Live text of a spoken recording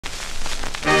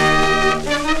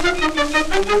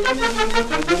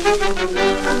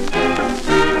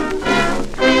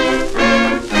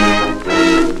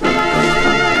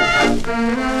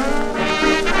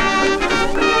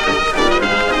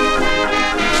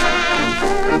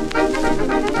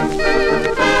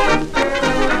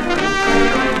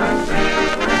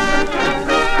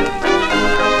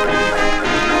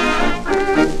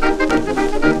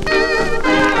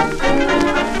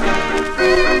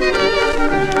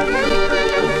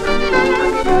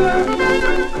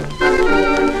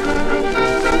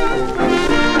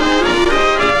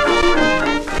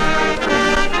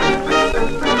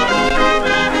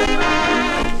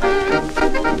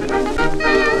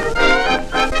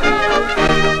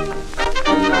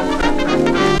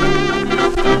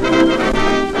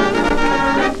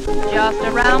Just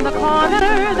around the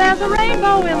corner, there's a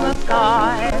rainbow in the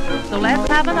sky. So let's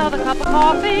have another cup of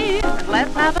coffee, and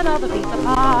let's have another piece of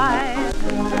pie.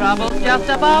 Trouble's just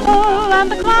a bubble,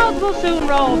 and the clouds will soon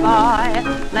roll by.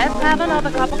 Let's have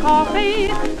another cup of coffee,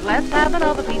 and let's have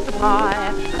another piece of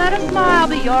pie. Let a smile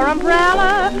be your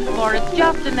umbrella, for it's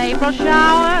just an April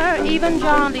shower. Even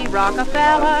John D.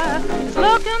 Rockefeller is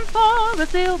looking for a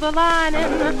silver lining.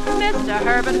 Mr.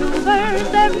 Herbert Hoover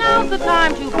says now's the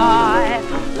time to buy.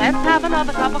 Let's have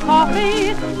another cup of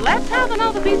coffee, let's have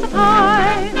another piece of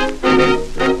pie.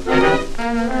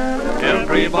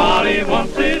 Everybody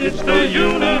wants it, it's the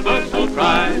universal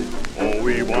cry. Oh,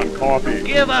 we want coffee.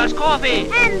 Give us coffee.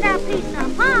 And a piece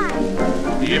of pie.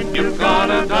 If you've got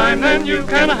a dime, then you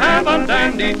can have a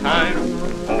dandy time.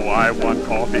 Oh, I want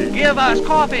coffee. Give us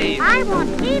coffee. I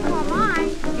want tea for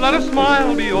mine. Let a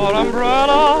smile be your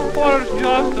umbrella, for it's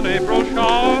just an April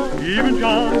shower. Even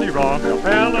John D.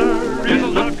 Rockefeller is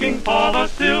looking for the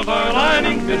silver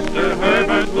lining. Mr.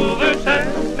 Herbert Hoover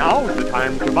says now's the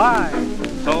time to buy.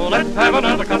 So let's have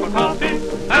another cup of coffee,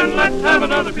 and let's have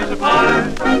another piece of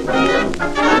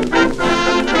pie.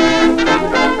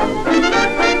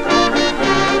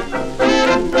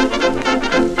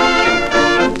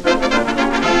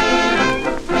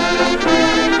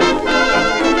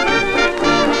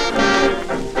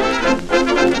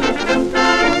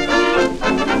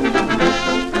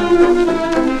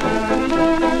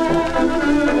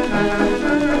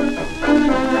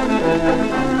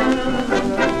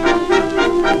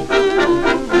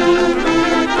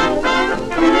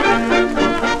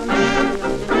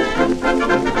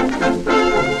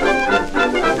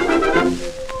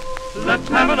 Let's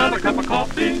have another cup of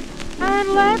coffee, And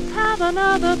let's have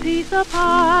another piece of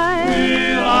pie.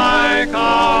 we like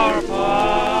our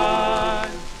pie.